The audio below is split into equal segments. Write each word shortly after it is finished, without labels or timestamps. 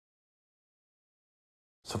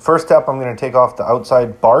So first step, I'm going to take off the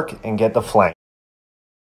outside bark and get the flank.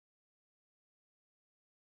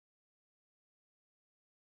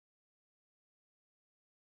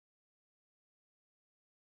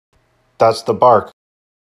 That's the bark.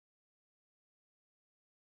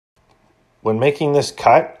 When making this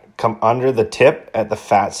cut, come under the tip at the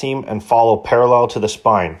fat seam and follow parallel to the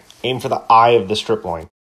spine. Aim for the eye of the strip loin.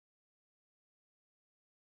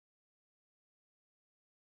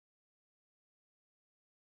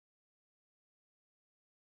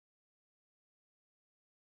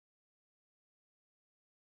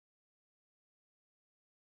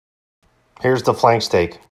 Here's the flank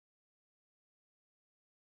steak.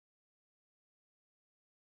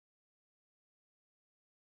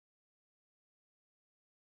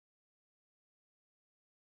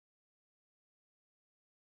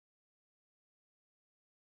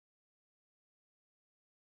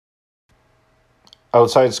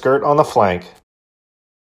 Outside skirt on the flank.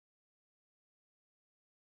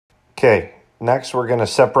 Okay, next we're going to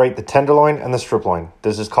separate the tenderloin and the strip loin.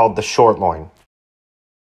 This is called the short loin.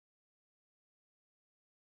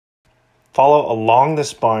 Follow along the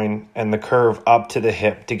spine and the curve up to the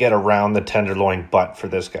hip to get around the tenderloin butt for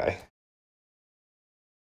this guy.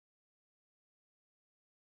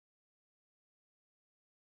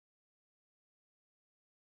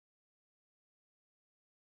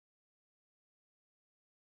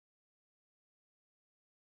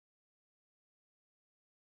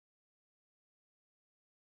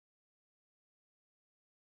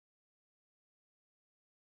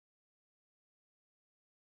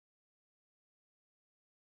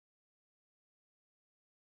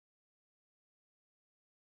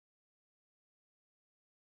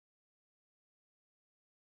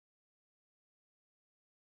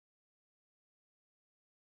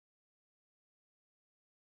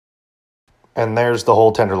 And there's the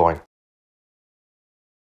whole tenderloin.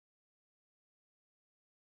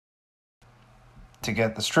 To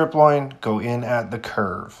get the strip loin, go in at the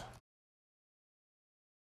curve.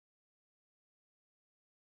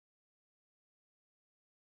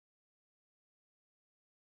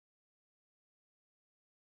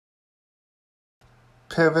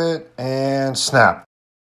 Pivot and snap.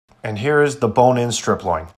 And here is the bone-in strip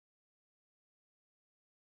loin.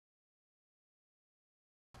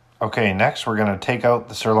 Okay, next we're going to take out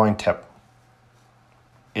the sirloin tip.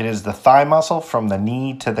 It is the thigh muscle from the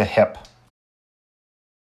knee to the hip.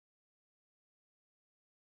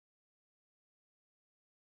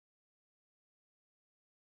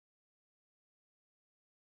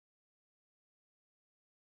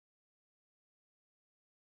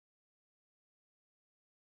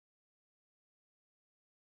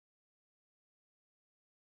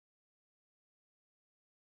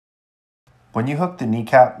 When you hook the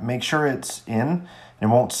kneecap, make sure it's in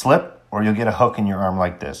and won't slip, or you'll get a hook in your arm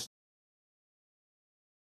like this.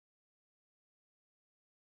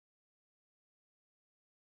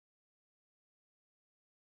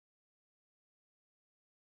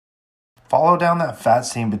 Follow down that fat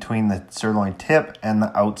seam between the sirloin tip and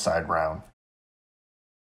the outside round.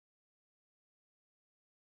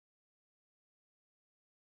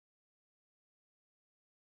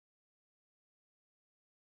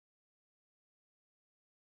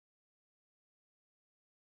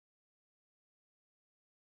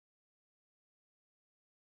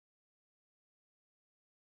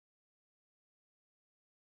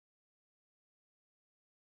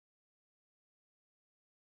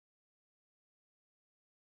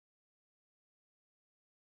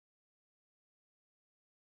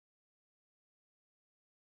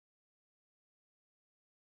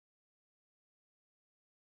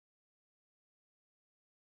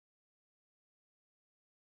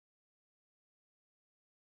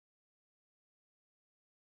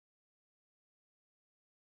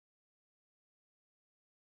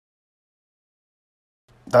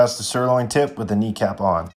 That's the sirloin tip with the kneecap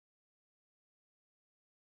on.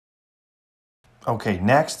 Okay,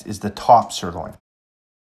 next is the top sirloin.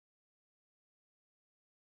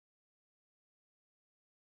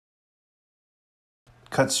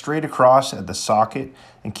 Cut straight across at the socket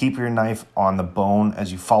and keep your knife on the bone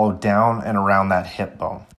as you follow down and around that hip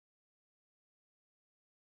bone.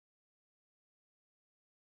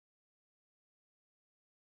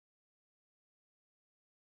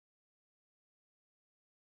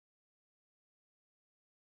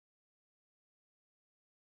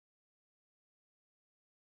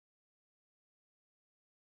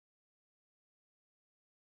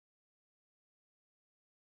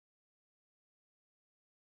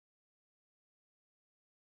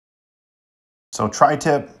 So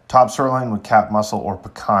tri-tip, top sirloin with cap muscle or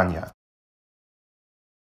picanha.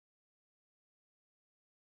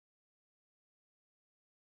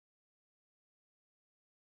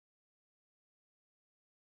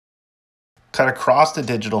 Cut across the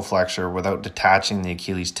digital flexor without detaching the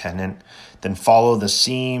Achilles tendon. Then follow the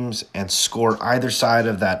seams and score either side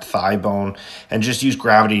of that thigh bone and just use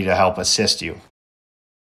gravity to help assist you.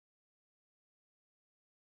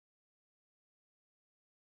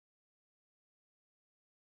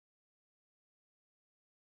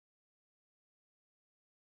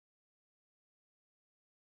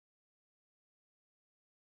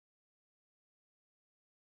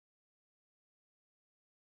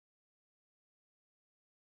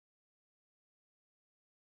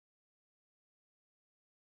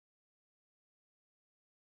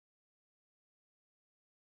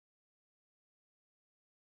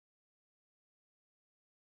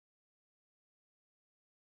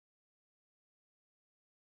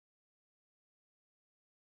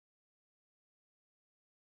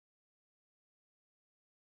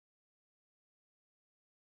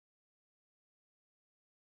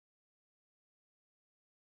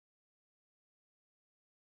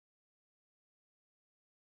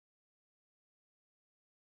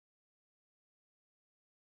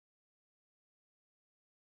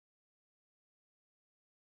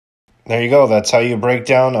 There you go. That's how you break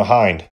down a hind.